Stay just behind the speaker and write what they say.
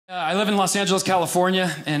I live in Los Angeles,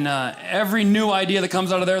 California, and every new idea that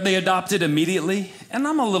comes out of there, they adopt it immediately. And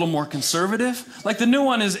I'm a little more conservative. Like the new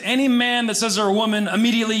one is any man that says they're a woman,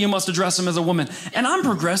 immediately you must address him as a woman. And I'm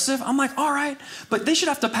progressive. I'm like, all right, but they should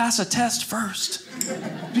have to pass a test first.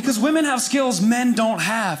 Because women have skills men don't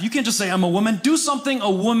have. You can't just say I'm a woman. Do something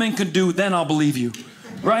a woman could do, then I'll believe you,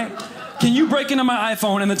 right? Can you break into my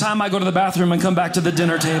iPhone in the time I go to the bathroom and come back to the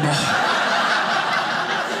dinner table?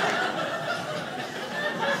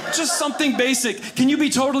 Just something basic. Can you be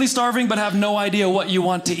totally starving but have no idea what you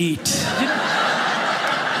want to eat?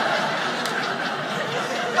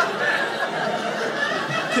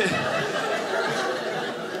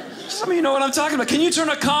 Some of you know what I'm talking about. Can you turn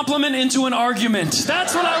a compliment into an argument?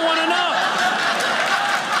 That's what I want to know.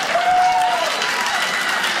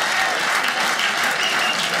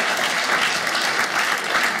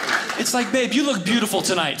 It's like, babe, you look beautiful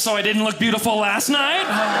tonight. So I didn't look beautiful last night?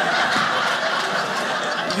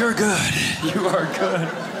 You're good. You are good.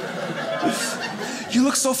 You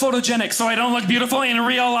look so photogenic, so I don't look beautiful in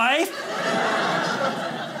real life?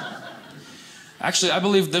 Actually, I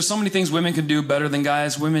believe there's so many things women can do better than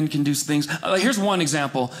guys. Women can do things. Here's one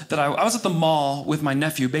example that I was at the mall with my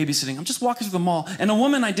nephew babysitting. I'm just walking through the mall, and a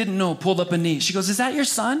woman I didn't know pulled up a knee. She goes, "Is that your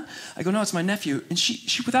son?" I go, "No, it's my nephew." And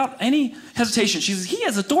she without any hesitation, she says, "He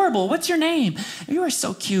is adorable. What's your name?" "You are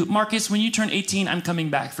so cute. Marcus, when you turn 18, I'm coming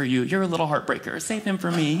back for you. You're a little heartbreaker. Save him for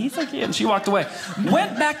me. He's so cute." And she walked away.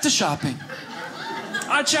 Went back to shopping.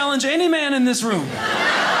 I challenge any man in this room.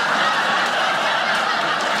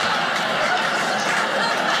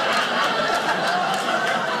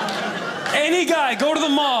 Any guy, go to the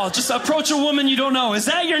mall, just approach a woman you don't know. "Is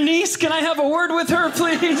that your niece? Can I have a word with her,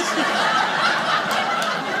 please?"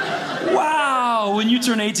 "Wow, when you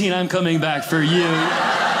turn 18, I'm coming back for you."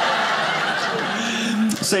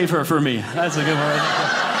 Save her for me. That's a good one.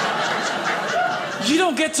 You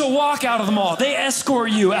don't get to walk out of the mall. They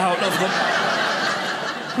escort you out of the...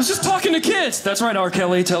 I was just talking to kids. That's right, R.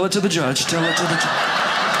 Kelly. Tell it to the judge. Tell it to the judge.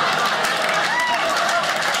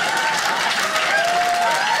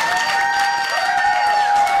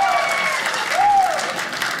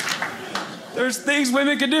 There's things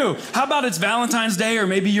women can do. How about it's Valentine's Day, or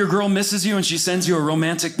maybe your girl misses you and she sends you a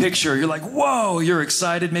romantic picture. You're like, whoa, you're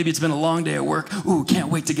excited. Maybe it's been a long day at work. Ooh, can't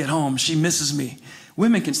wait to get home. She misses me.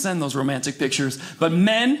 Women can send those romantic pictures. But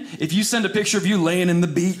men, if you send a picture of you laying in the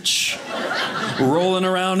beach, rolling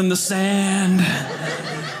around in the sand,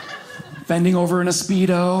 bending over in a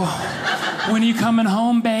Speedo, "When are you coming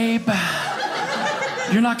home, babe?"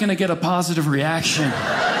 You're not gonna get a positive reaction.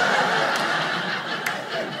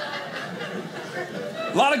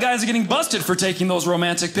 A lot of guys are getting busted for taking those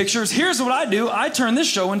romantic pictures. Here's what I do. I turn this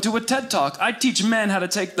show into a TED Talk. I teach men how to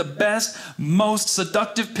take the best, most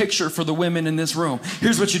seductive picture for the women in this room.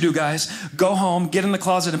 Here's what you do, guys. Go home, get in the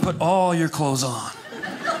closet, and put all your clothes on.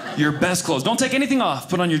 Your best clothes. Don't take anything off.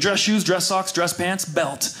 Put on your dress shoes, dress socks, dress pants,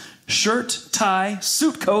 belt, shirt, tie,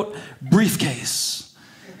 suit coat, briefcase.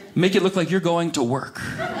 Make it look like you're going to work.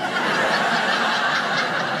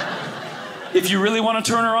 If you really want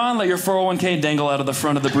to turn her on, let your 401k dangle out of the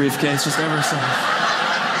front of the briefcase, just ever so.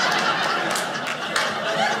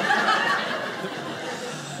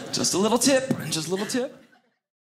 Just a little tip, just a little tip.